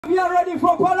We are ready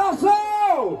for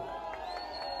Pallaso!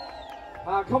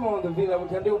 Come on, the villa, we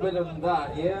can do better than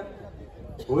that, yeah?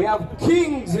 We have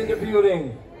kings in the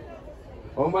building.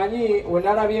 Omanyi,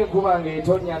 wenalabye kubange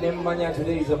etonya nemmanya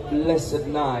today is a blessed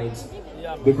night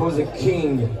because a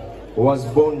king was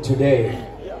born today.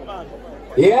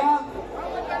 Yeah?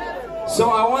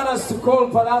 So I want us to call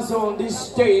Pallaso on this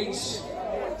stage.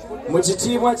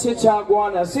 Muchitiibwa kye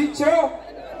kyagwana, sicho?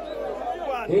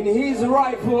 In his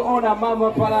rightful honor,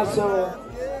 Mama Pallaso,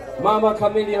 Mama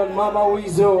Chameleon, Mama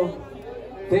Weasel.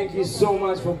 Thank you so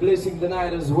much for blessing the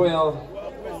night as well.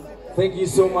 Thank you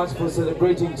so much for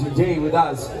celebrating today with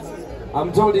us.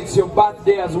 I'm told it's your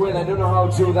birthday as well. I don't know how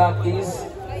true that is,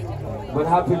 but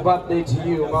happy birthday to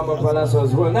you, Mama Pallaso,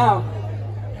 as well. Now,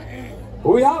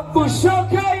 we have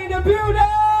Bushoka in the building!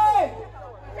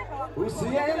 We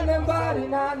see anybody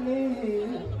not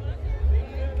need.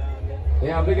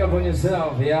 Yeah, big up on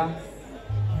yourself, yeah?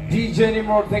 DJ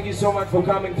Nimrod, thank you so much for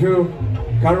coming through.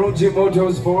 Karunji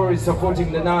Motors for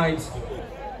supporting the night.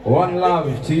 One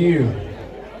love to you.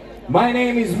 My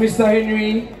name is Mr.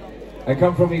 Henry. I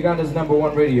come from Uganda's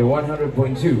 #1 radio,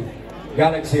 100.2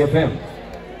 Galaxy FM.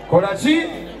 Korachi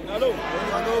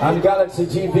and Galaxy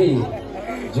TV.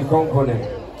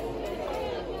 Jikonkone.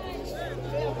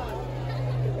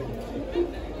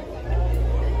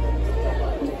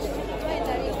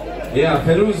 Yeah,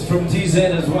 Peru's from TZ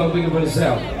as well, big up on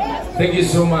yourself. Thank you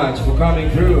so much for coming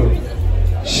through.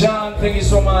 Sean, thank you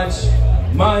so much.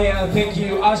 Maya, thank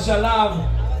you. Asha Love.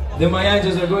 The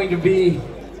Mayanjas are going to be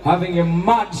having a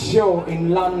mad show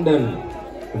in London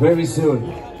very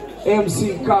soon.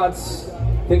 MC Cuts,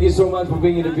 thank you so much for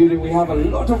being in the building. We have a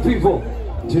lot of people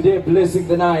today blessing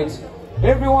the night.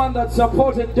 Everyone that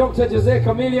supported Dr. Jose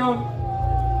Chameleon,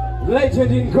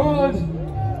 legend in gold,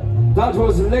 that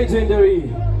was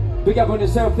legendary. Big up on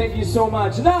yourself, thank you so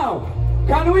much. Now,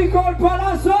 can we call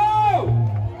Pallaso?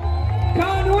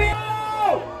 Can we?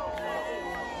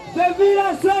 The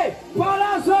villa say,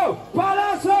 Pallaso,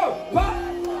 Pallaso,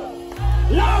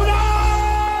 louder!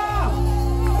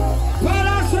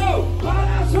 Pallaso,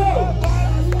 Pallaso,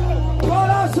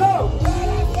 Pallaso,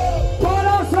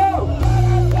 Pallaso,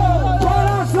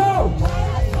 Pallaso,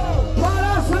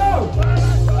 Pallaso,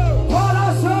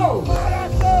 Pallaso.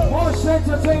 More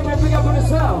entertainment, big up on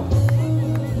yourself.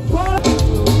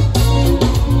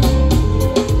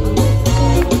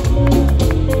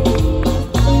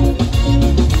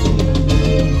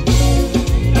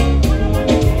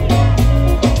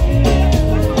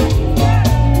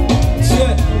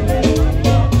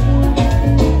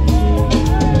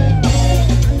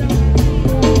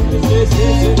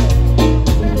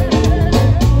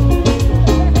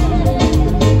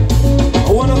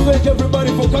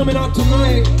 Coming out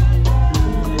tonight.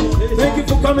 Thank you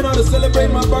for coming out to celebrate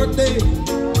my birthday.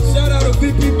 Shout out to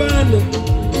VP Band.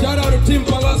 Shout out to Team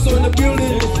Pallaso in the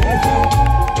building.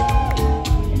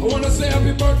 I want to say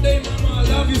happy birthday, Mama. I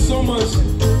love you so much.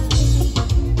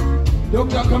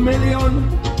 Dr. Chameleon,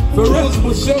 Feroz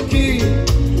Bushoki,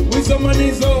 Wisa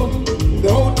Manizo,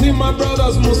 the whole team, my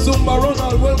brothers, Musumba,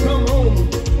 Ronald, welcome home.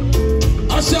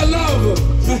 Asha Love.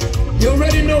 You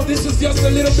already know this is just a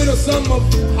little bit of some of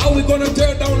how we're gonna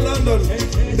tear down London.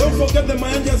 Don't forget the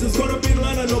Mayanjas is gonna be in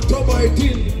London October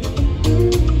 18th.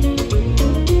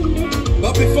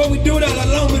 But before we do that,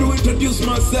 allow me to introduce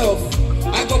myself.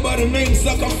 I go by the name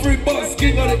Sucker Free Boss,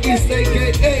 King of the East,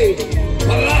 aka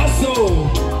Pallaso.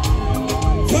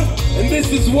 And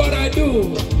this is what I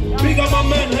do. Big up my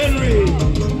man Henry.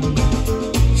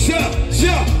 Sure.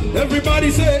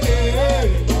 Everybody say, hey, hey.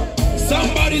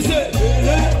 Somebody say, hey,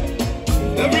 hey.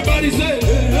 Everybody say,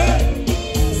 hey.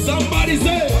 Somebody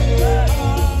say,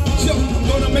 I'm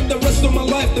gonna make the rest of my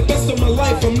life the best of my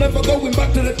life. I'm never going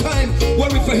back to the time where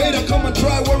if a hater come and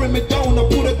try wearing me down, I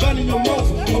put a gun in your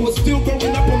mouth. I was still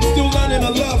growing up, I'm still learning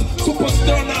to love.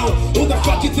 Superstar now, who the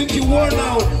fuck you think you were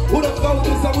now? Who the fuck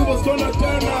is that we was gonna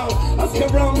turn now? Ask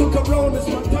around, look around, it's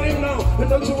my time now. And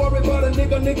don't you worry about a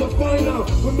nigga fine now.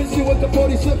 We miss you with the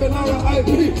 47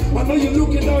 RIP. I know you're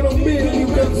looking out on me and you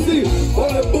can see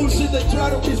all the bullshit they try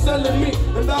to be selling me.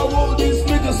 And now all these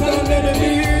niggas stand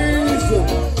enemies.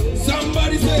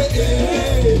 Somebody say, hey,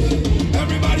 hey.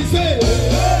 Everybody say,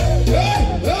 hey,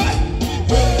 hey, hey,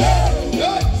 hey,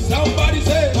 hey. Somebody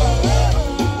say,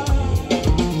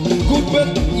 good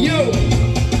bet, yo.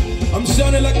 I'm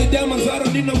shining like the diamonds, I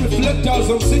don't need no reflectors.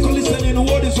 I'm sick of listening to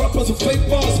all these rappers with fake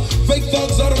bars. Fake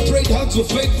thugs, I don't trade hugs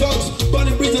with fake thugs.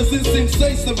 Burning bridges, instinct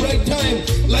says the right time.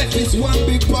 Life is one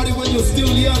big party when you're still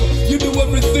young. You do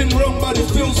everything wrong, but it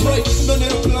feels right. No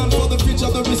need a plan for the future,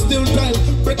 there is still time.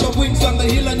 Break your wings on the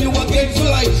hill and you again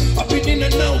fly. I've been in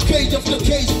and out, cage after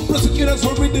cage. Prosecutors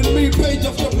were reading me page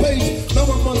after page. Now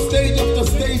I'm on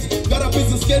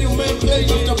schedule, man, plane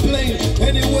after plane.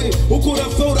 Anyway, who could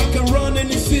have thought I can run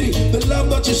any city? The love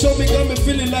that you show me got me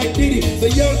feeling like Diddy. The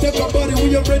young take a body,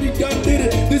 we already done did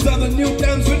it. These are the new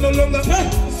times, we no longer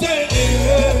say,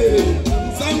 hey.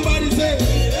 Somebody say,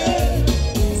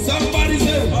 somebody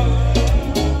say,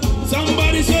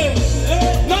 somebody say,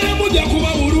 Naya muja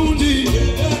kuba Burundi,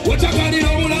 wachakalira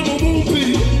mulamu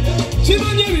mumpi,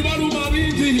 chimanye bibaluma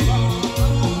bingi,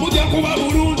 muja kuba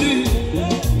Burundi,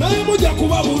 Naya muja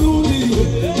kuba Burundi,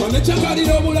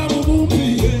 wachakalira mulamu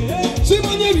mumpi,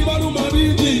 chimanye bibaluma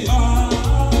bingi.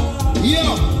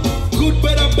 Yeah, good,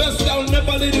 better, best, I'll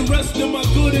never let it rest. And my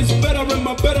good is better and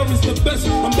my better is the best.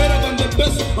 I'm better than the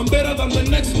best, I'm better than the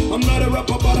next. I'm not a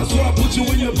rapper, but I swear I put you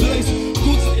in your place.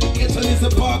 Good education is a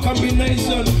power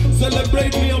combination.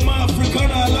 Celebrate me, I'm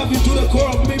African. I love you to the core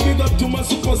of me, big up to my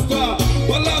superstar.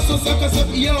 Pallaso,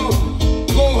 yo,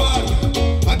 go hard,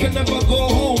 I can never go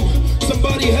home.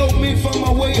 Somebody help me find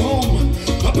my way home.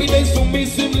 Happy days for me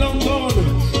seem long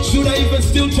gone. Should I even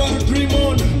still try to dream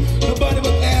on? Nobody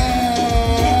but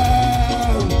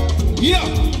yeah.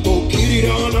 Oh,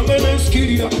 Kirida, I'm gonna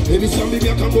skidida. Every time baby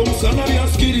I can go, sana ya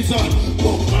skidisa.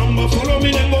 Oh, mama follow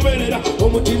me and go beneda. Oh,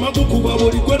 mutima kukuba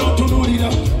bori kwena tunurida.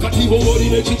 Katibo bori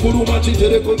ne chikuru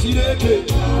machitere kontireke.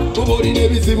 Oh, bori ne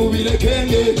bizibu bile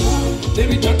kenge.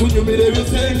 Nebi tatu nyumire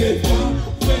bisenge.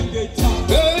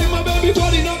 Hey, my baby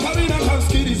body na kabina kan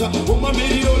skidisa. Oh, my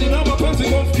baby body na mapenzi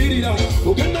kon skidida.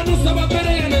 Ugenda nusaba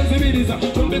bere ya nenzibiriza.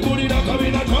 Tumbe kurida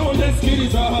kabina kaonde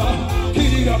skidisa.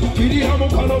 Kirira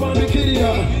mukano bandi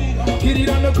kirira.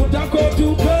 Kirira nekutako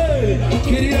tupe.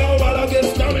 Kirira obala get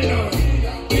stamina.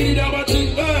 Kirira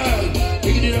batinga.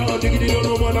 Kirira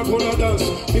no mana kola dance.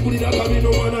 Kirira kami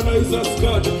no mana na isa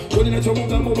skirt. Koni na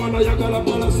chomunga mo mana yagala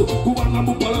Pallaso. Kubanga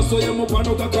mu Pallaso ya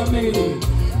mupano kakamini.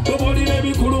 Boboli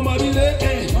nebi kuluma bile.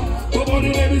 Boboli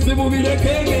nebi zibu bile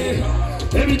kenge.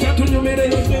 Ebi tatu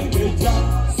nyumire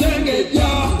senge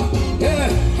ya. Yeah,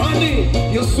 honey,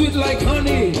 you're sweet like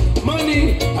honey.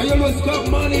 Money, I always got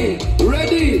money.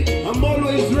 Ready, I'm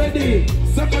always ready.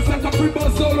 Saka saka free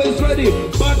boss always ready.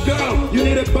 Bad girl, you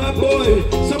need a bad boy.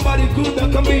 Somebody good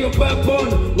that can be your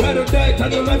backbone. Ride or die,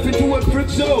 turn your life into a freak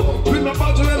show. Bring my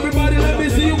bottle, everybody, let me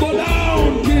see you go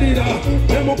down. Kirida,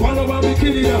 emo pano babi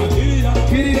kirida.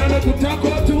 Kirida na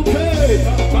kutako tupe.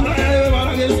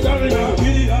 Para get stamina.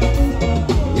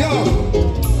 Yeah.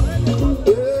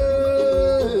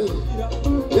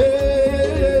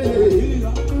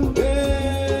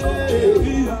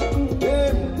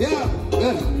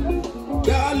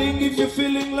 If you're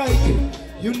feeling like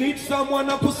you need someone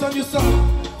to push on your side.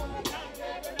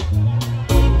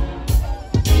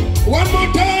 One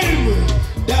more time.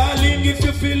 Darling, if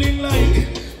you're feeling like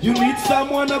you need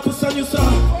someone to push on your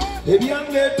side.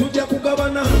 Ebyange tujja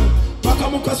kugabana paka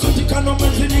mukasuti kano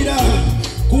mwenzinira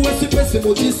kuwesi pesi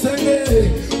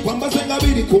mujisenge kwambaze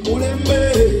ngabiri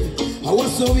kumulembe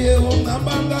awasobyeho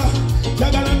ngambanga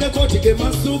jagalange koti ge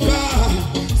masuka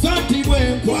santi bwe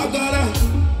nkwagala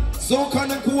Zonka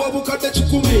nekuwa bukade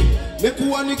chikumi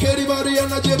nekuwa nikeri bari ya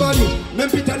najebari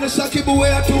nempita neshakibu we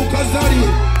atu kazari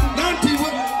nanti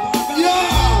we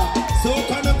yeah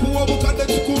Zonka nekuwa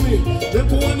bukade chikumi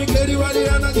nekuwa nikeri bari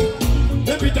ya najebari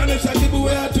nempita neshakibu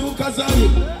we atu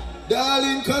kazari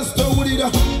Darling kasto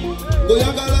urida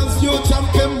Goyagala nsyo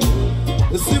chamkem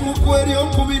Simu kweri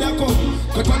onkubirako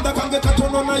Katanda kange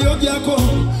katono na yogi yako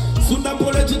Sunda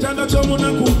mpole chitanda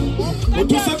chomunaku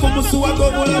Utuse kumusu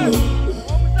wako mulamu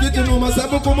Kitu no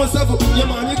masabu como sabu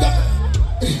Yamanika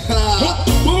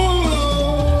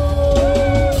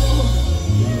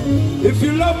If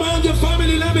you love my and your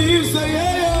family, let me hear you say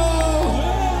yeah.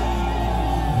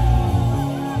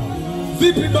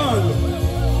 VP band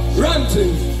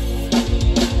ranting.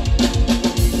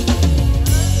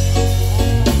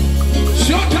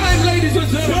 Showtime, ladies and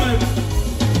gentlemen.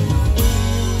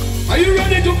 Are you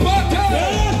ready to party?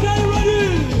 Yes, I'm ready.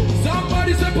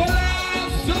 Somebody say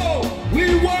Pallaso,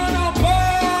 we wanna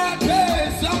party.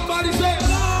 Somebody say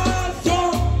Pallaso.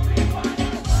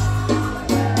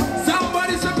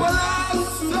 Somebody say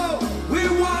Pallaso, we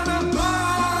wanna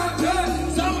party.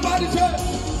 Somebody say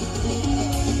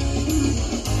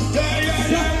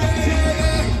yeah.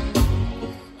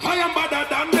 I am better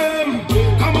than them.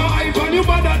 Come on, Ivan, you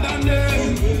better than them.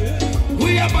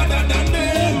 We are better than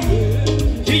them.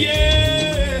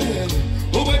 Yeah.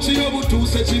 Over Chiyobu to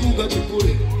Sechibuga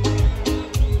Chipure.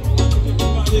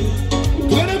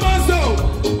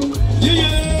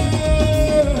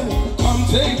 Yeah. Come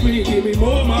take me, give me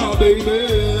more, my baby.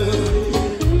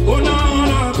 Oh,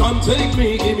 no, come take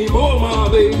me, give me more, my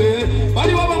baby.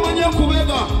 Bali baba manya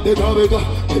kubega.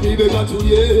 baby bega to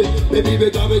ye, baby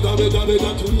bega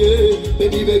to ye,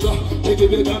 baby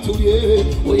bega to ye.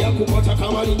 Oya kupata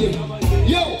kamarinde,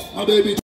 yo, my baby.